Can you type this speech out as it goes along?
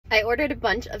I ordered a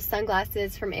bunch of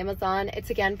sunglasses from Amazon. It's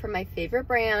again from my favorite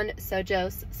brand,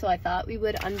 Sojos, so I thought we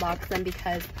would unbox them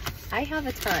because I have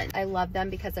a ton. I love them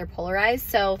because they're polarized,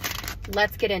 so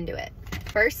let's get into it.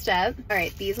 First up, all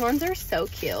right, these ones are so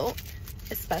cute,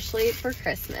 especially for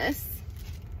Christmas.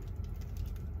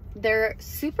 They're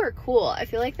super cool. I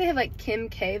feel like they have like Kim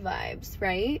K vibes,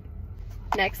 right?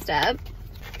 Next up,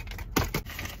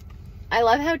 I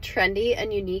love how trendy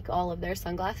and unique all of their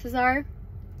sunglasses are.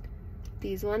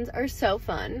 These ones are so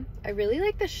fun. I really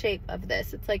like the shape of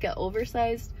this. It's like an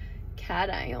oversized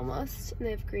cat eye almost, and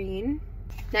they have green.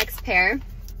 Next pair,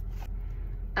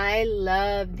 I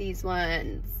love these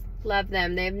ones. Love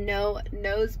them. They have no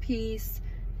nose piece,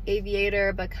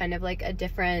 aviator, but kind of like a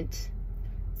different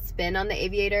spin on the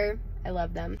aviator. I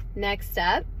love them. Next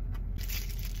up,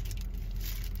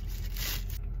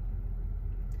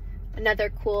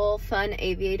 another cool, fun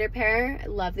aviator pair. I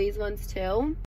love these ones too.